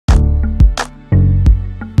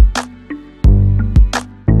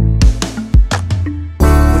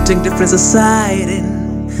putting difference aside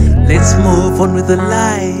and let's move on with the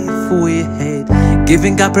life we had,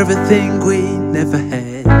 giving up everything we never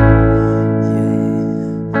had.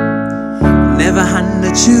 Yeah. Never had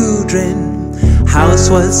no children, house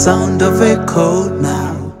was sound of a cold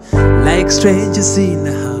now, like strangers in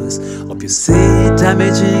the house. Hope you see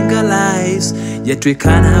damaging our lives, yet we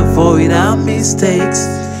can't avoid our mistakes.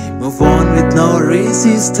 Move on with no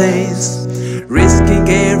resistance, risking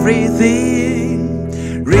everything,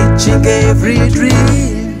 reaching every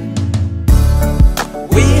dream.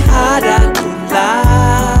 We had a good life,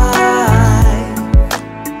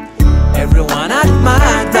 everyone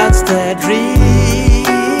admired, that's their dream.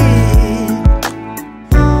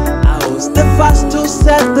 I was the first to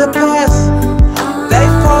set the pace, they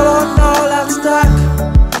followed all and stuck.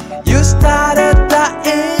 You started the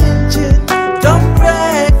engine, don't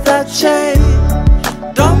break the chain,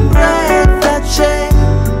 don't break the chain,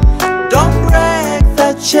 don't break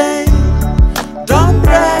the chain, don't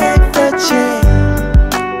break the chain.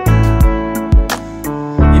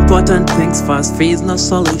 Important things first, fees no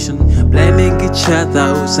solution, blaming each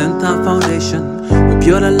other who sent our foundation. We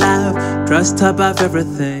build a life, trust above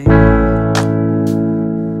everything.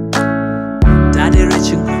 Daddy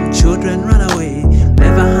reaching home, children run away,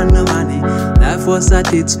 never had no money, life was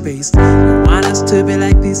at its pace. You want us to be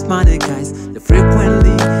like these money guys, they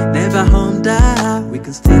frequently never home die. We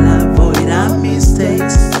can still avoid our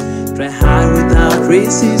mistakes, try hard without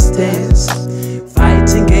resistance,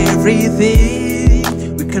 fighting everything,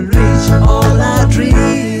 we can reach all our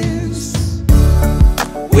dreams.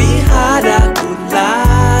 We had a good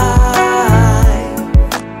life,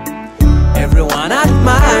 everyone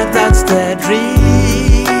admired, that's their dream.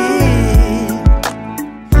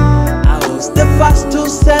 I was the first to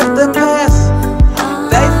set the pace,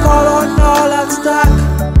 they followed all and stuck.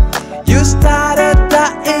 You started the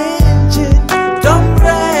engine, don't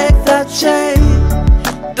break the chain,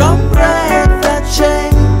 don't break the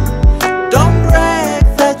chain, don't break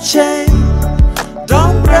the chain,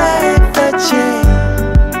 don't break the chain.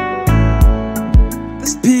 The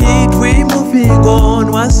speed we moving on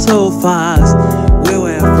was so fast, we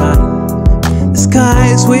were running. The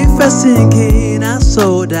skies we facing in are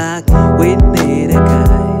so dark, we need a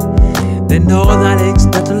guide. They know that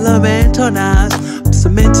expect a lament on us,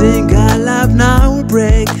 cementing our love now will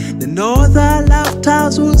break. They know that love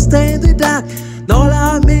towers will stay in the dark, all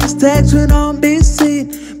our mistakes will not be seen.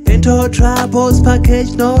 Paint all troubles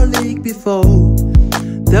packaged, no leak before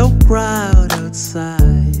the crowd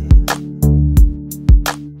outside.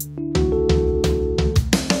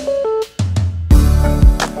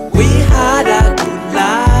 We had a good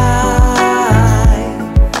life,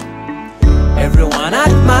 everyone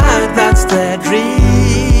admired, that's their dream.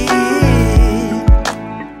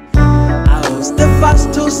 I was the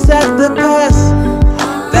first to set the pace,